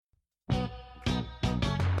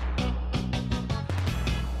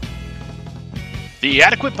The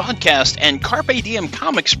Adequate Podcast and Carpe Diem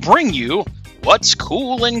Comics bring you What's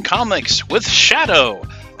Cool in Comics with Shadow,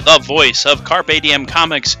 the voice of Carpe Diem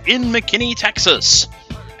Comics in McKinney, Texas.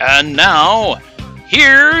 And now,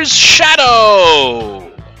 here's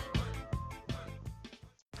Shadow!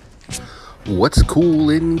 What's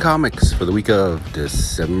cool in comics for the week of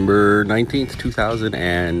December 19th,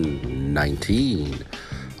 2019.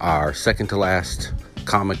 Our second to last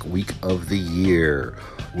comic week of the year.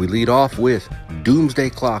 We lead off with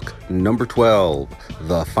Doomsday Clock number 12,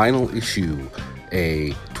 the final issue.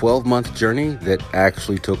 A 12-month journey that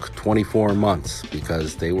actually took 24 months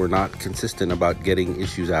because they were not consistent about getting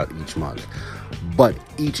issues out each month. But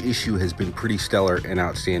each issue has been pretty stellar and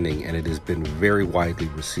outstanding, and it has been very widely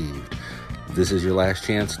received. This is your last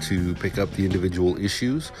chance to pick up the individual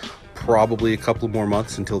issues. Probably a couple more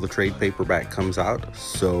months until the trade paperback comes out.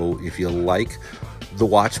 So if you like The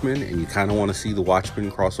Watchmen and you kind of want to see The Watchmen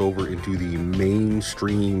cross over into the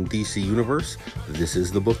mainstream DC universe, this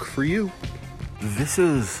is the book for you. This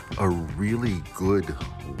is a really good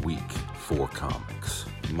week for comics.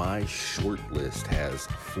 My short list has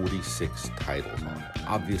 46 titles on it.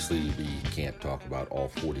 Obviously, we can't talk about all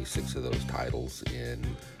 46 of those titles in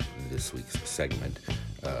this week's segment,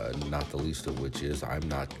 not the least of which is I'm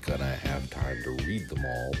not gonna have time to read them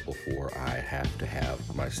all before I have to have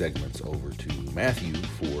my segments over to Matthew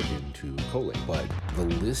for him to collate. But the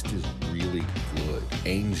list is really good.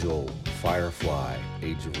 Angel, Firefly,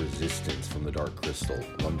 Age of Resistance, From the Dark Crystal,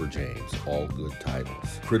 Lumberjanes, all good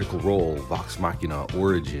titles. Critical Role, Vox Machina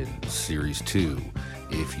Origin, Series 2.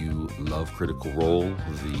 If you love Critical Role,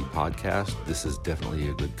 the podcast, this is definitely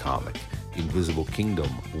a good comic. Invisible Kingdom,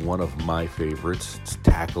 one of my favorites. It's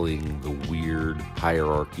tackling the weird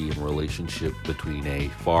hierarchy and relationship between a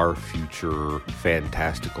far future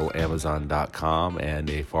fantastical Amazon.com and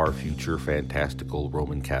a far future fantastical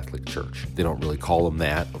Roman Catholic Church. They don't really call them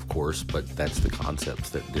that, of course, but that's the concepts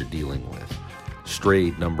that they're dealing with.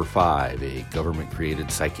 Strayed number 5, a government-created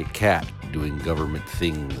psychic cat doing government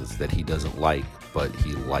things that he doesn't like, but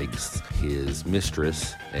he likes his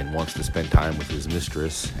mistress and wants to spend time with his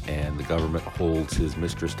mistress, and the government holds his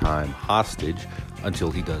mistress time hostage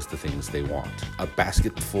until he does the things they want. A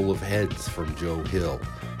Basket Full of Heads from Joe Hill.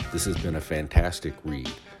 This has been a fantastic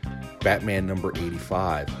read. Batman number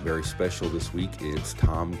 85, very special this week. It's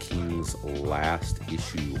Tom King's last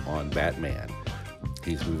issue on Batman.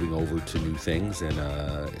 He's moving over to new things, and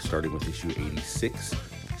starting with issue 86,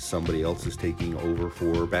 somebody else is taking over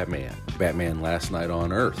for Batman. Batman Last Night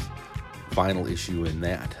on Earth, final issue in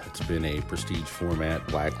that. It's been a prestige format,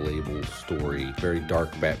 black label story, very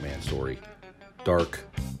dark Batman story.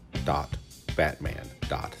 Dark.Batman.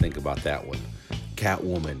 Think about that one.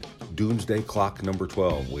 Catwoman, Doomsday Clock number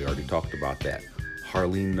 12. We already talked about that.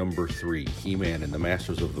 Harleen number 3, He-Man and the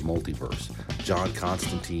Masters of the Multiverse, John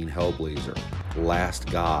Constantine Hellblazer, Last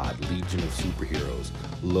God, Legion of Superheroes,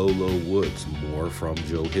 Lolo Woods, more from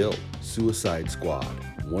Joe Hill, Suicide Squad,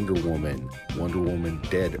 Wonder Woman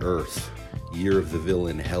Dead Earth, Year of the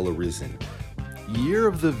Villain, Hell Arisen. Year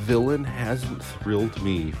of the Villain hasn't thrilled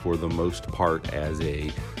me for the most part as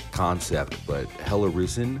a concept, but Hell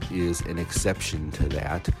Arisen is an exception to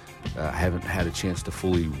that. I haven't had a chance to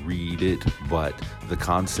fully read it, but the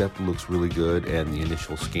concept looks really good, and the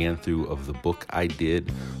initial scan through of the book I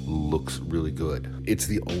did looks really good. It's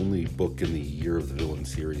the only book in the Year of the Villain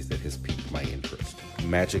series that has piqued my interest.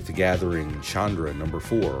 Magic the Gathering Chandra number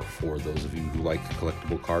 4, for those of you who like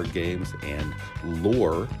collectible card games and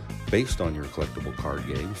lore based on your collectible card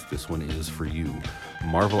games, this one is for you.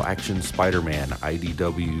 Marvel Action Spider-Man,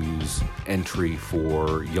 IDW's entry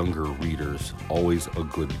for younger readers, always a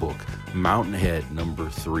good book. Mountainhead number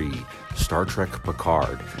 3, Star Trek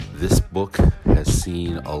Picard. This book has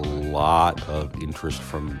seen a lot of interest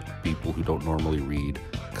from people who don't normally read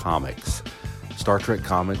comics. Star Trek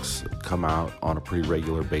comics come out on a pretty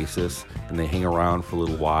regular basis, and they hang around for a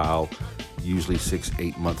little while. Usually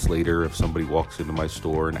 6-8 months later, if somebody walks into my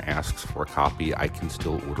store and asks for a copy, I can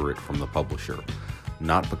still order it from the publisher.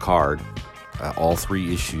 Not Picard. All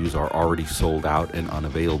 3 issues are already sold out and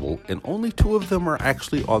unavailable, and only 2 of them are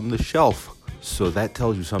actually on the shelf. So that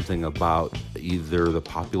tells you something about either the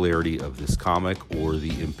popularity of this comic or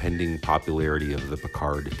the impending popularity of the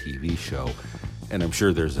Picard TV show. And I'm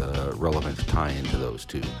sure there's a relevant tie-in to those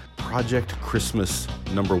two. Project Christmas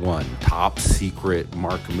number 1, top secret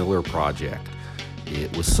Mark Millar project.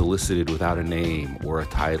 It was solicited without a name or a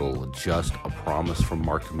title, just a promise from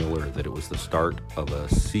Mark Millar that it was the start of a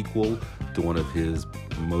sequel to one of his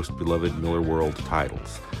most beloved Millar World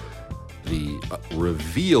titles. The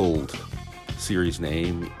revealed series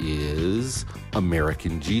name is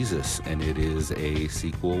American Jesus, and it is a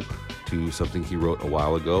sequel to something he wrote a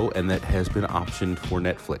while ago and that has been optioned for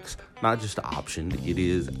Netflix. Not just optioned, it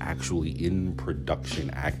is actually in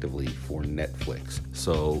production actively for Netflix.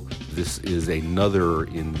 So this is another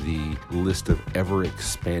in the list of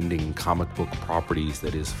ever-expanding comic book properties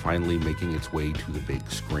that is finally making its way to the big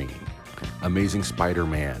screen. Amazing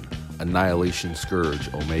Spider-Man, Annihilation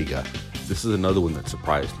Scourge, Omega. This is another one that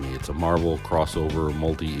surprised me. It's a Marvel crossover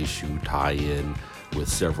multi-issue tie-in with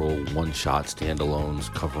several one-shot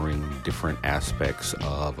standalones covering different aspects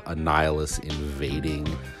of Annihilus invading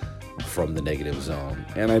from the Negative Zone.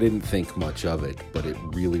 And I didn't think much of it, but it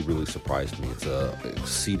really surprised me. It's an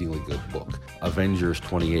exceedingly good book. Avengers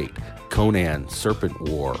 28, Conan, Serpent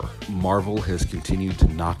War. Marvel has continued to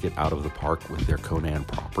knock it out of the park with their Conan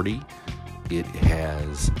property. It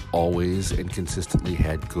has always and consistently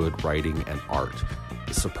had good writing and art.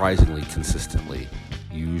 Surprisingly consistently.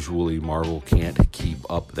 Usually Marvel can't keep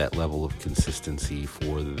up that level of consistency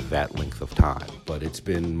for that length of time. But it's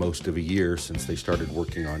been most of a year since they started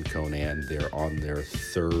working on Conan. They're on their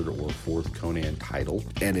third or fourth Conan title,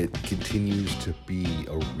 and it continues to be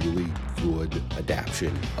a really good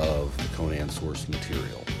adaptation of the Conan source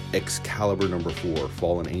material. Excalibur number 4,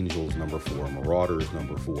 Fallen Angels number 4, Marauders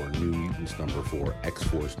number 4, New Mutants number 4,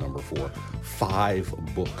 X-Force number 4. 5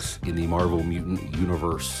 books in the Marvel Mutant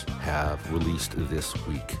Universe have released this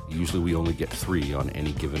week. Usually we only get 3 on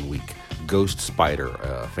any given week. Ghost Spider,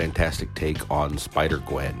 a fantastic take on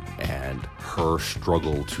Spider-Gwen and her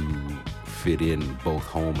struggle to fit in both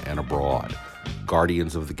home and abroad.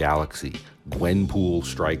 Guardians of the Galaxy, Gwenpool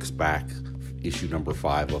Strikes Back, issue number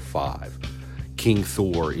 5 of 5. King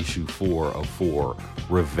Thor, issue 4 of 4.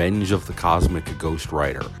 Revenge of the Cosmic Ghost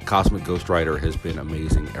Rider. Cosmic Ghost Rider has been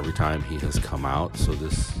amazing every time he has come out, so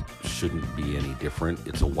this shouldn't be any different.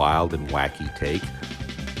 It's a wild and wacky take,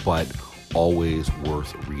 but always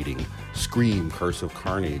worth reading. Scream, Curse of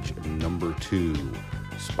Carnage, number 2.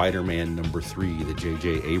 Spider-Man number 3, the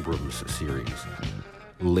J.J. Abrams series.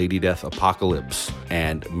 Lady Death Apocalypse,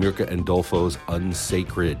 and Mirka Andolfo's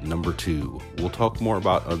Unsacred number 2. We'll talk more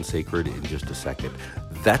about Unsacred in just a second.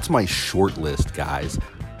 That's my short list, guys.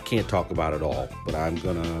 Can't talk about it all, but I'm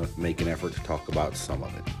gonna make an effort to talk about some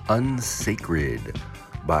of it. Unsacred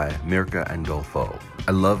by Mirka Andolfo.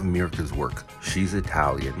 I love Mirka's work. She's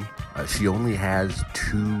Italian. She only has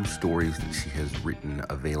 2 stories that she has written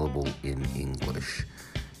available in English.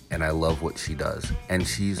 And I love what she does. And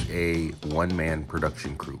she's a one-woman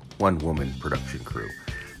production crew.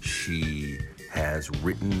 She has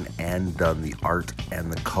written and done the art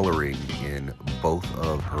and the coloring in both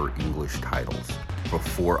of her English titles.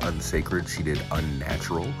 Before Unsacred, she did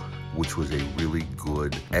Unnatural, which was a really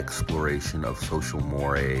good exploration of social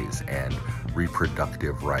mores and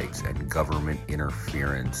reproductive rights and government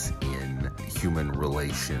interference in human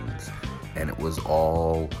relations. And it was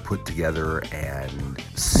all put together and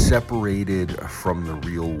separated from the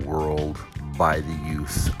real world by the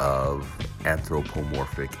use of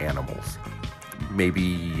anthropomorphic animals. Maybe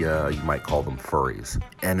you might call them furries.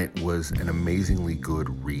 And it was an amazingly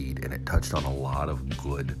good read, and it touched on a lot of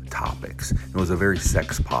good topics. It was a very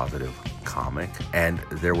sex-positive comic, and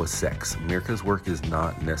there was sex. Mirka's work is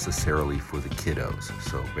not necessarily for the kiddos,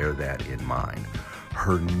 so bear that in mind.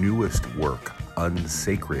 Her newest work,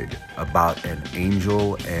 Unsacred, about an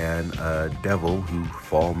angel and a devil who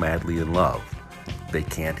fall madly in love. They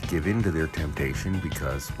can't give in to their temptation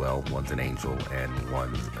because, well, one's an angel and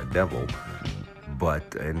one's a devil.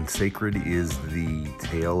 But Unsacred is the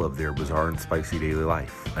tale of their bizarre and spicy daily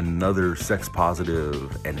life. Another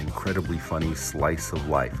sex-positive and incredibly funny slice of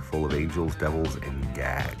life, full of angels, devils, and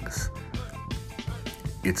gags.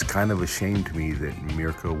 It's kind of a shame to me that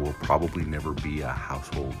Mirka will probably never be a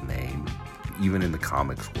household name, even in the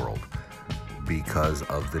comics world, because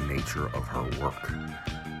of the nature of her work.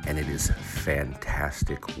 And it is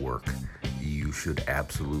fantastic work. You should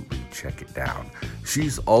absolutely check it down.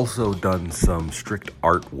 She's also done some strict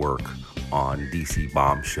artwork on DC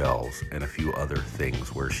Bombshells and a few other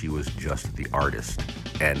things where she was just the artist.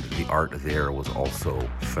 And the art there was also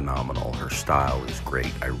phenomenal. Her style is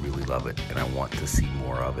great. I really love it, and I want to see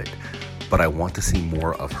more of it. But I want to see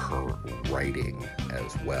more of her writing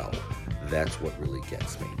as well. That's what really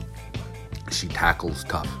gets me. She tackles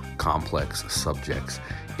tough, complex subjects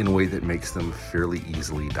in a way that makes them fairly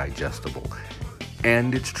easily digestible.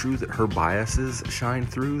 And it's true that her biases shine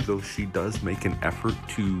through, though she does make an effort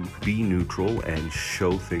to be neutral and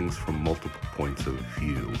show things from multiple points of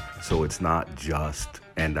view. So it's not just,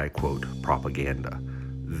 and I quote, propaganda.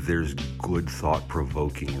 There's good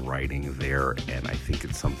thought-provoking writing there, and I think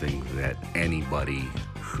it's something that anybody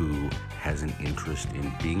who has an interest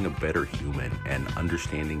in being a better human and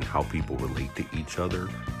understanding how people relate to each other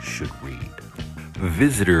should read.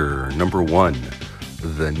 Visitor number 1,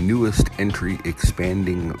 the newest entry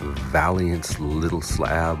expanding Valiant's little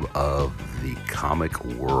slab of the comic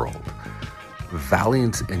world.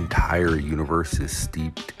 Valiant's entire universe is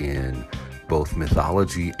steeped in both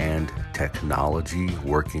mythology and technology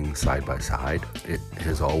working side by side. It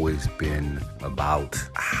has always been about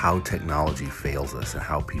how technology fails us and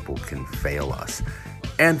how people can fail us,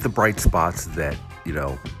 and the bright spots that,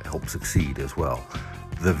 help succeed as well.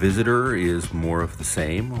 The Visitor is more of the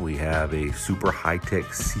same. We have a super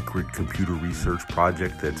high-tech secret computer research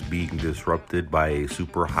project that's being disrupted by a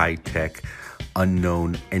super high-tech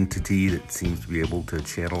unknown entity that seems to be able to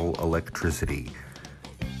channel electricity.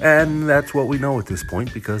 And that's what we know at this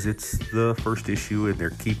point because it's the first issue and they're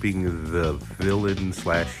keeping the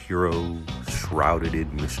villain/hero shrouded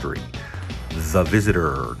in mystery. The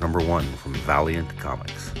Visitor, number 1 from Valiant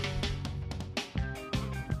Comics.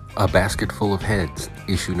 A Basket Full of Heads,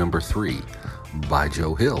 issue number 3 by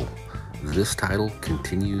Joe Hill. This title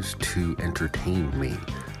continues to entertain me.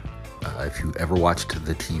 If you ever watched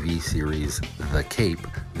the TV series The Cape,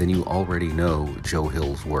 then you already know Joe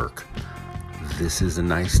Hill's work. This is a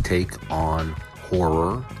nice take on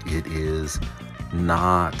horror. It is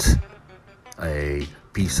not a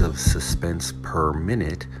piece of suspense per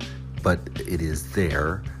minute, but it is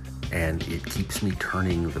there, and it keeps me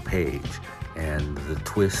turning the page. And the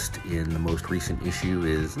twist in the most recent issue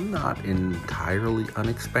is not entirely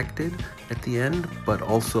unexpected at the end, but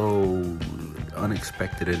also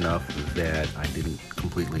unexpected enough that I didn't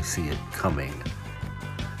completely see it coming.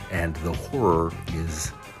 And the horror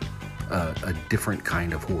is a different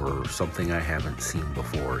kind of horror, something I haven't seen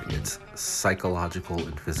before. It's psychological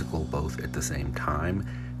and physical both at the same time,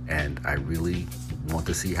 and I really want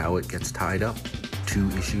to see how it gets tied up.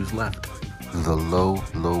 2 issues left. The Low,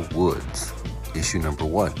 Low Woods, issue number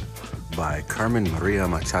 1 by Carmen Maria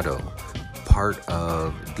Machado, part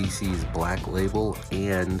of DC's Black Label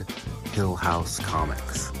and Hill House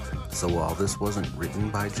Comics. So while this wasn't written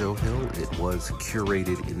by Joe Hill, it was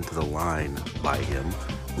curated into the line by him,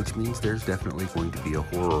 which means there's definitely going to be a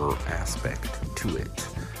horror aspect to it.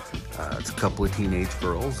 It's a couple of teenage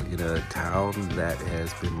girls in a town that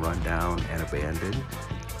has been run down and abandoned.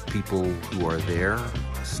 People who are there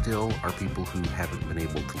still are people who haven't been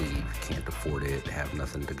able to leave, can't afford it, have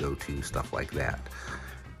nothing to go to, stuff like that.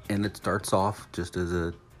 And it starts off just as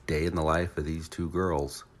a day in the life of these 2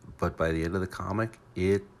 girls. But by the end of the comic,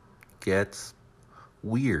 it gets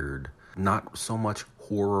weird. Not so much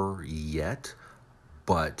horror yet,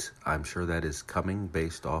 but I'm sure that is coming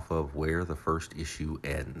based off of where the first issue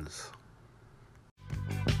ends.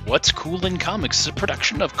 What's Cool in Comics is a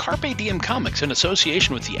production of Carpe Diem Comics in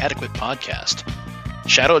association with the Adequate Podcast.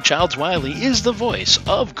 Shadow Childs Wiley is the voice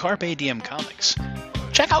of Carpe Diem Comics.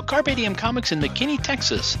 Check out Carpe Diem Comics in McKinney,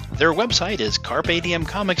 Texas. Their website is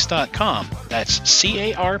carpediemcomics.com. That's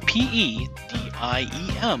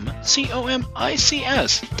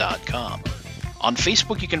carpediemcomics.com. On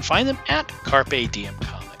Facebook, you can find them at Carpe Diem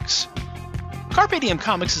Comics. Carpe Diem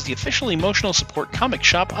Comics is the official emotional support comic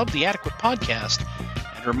shop of the Adequate Podcast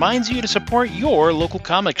and reminds you to support your local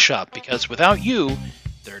comic shop because without you,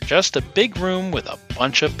 they're just a big room with a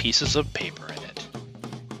bunch of pieces of paper in it.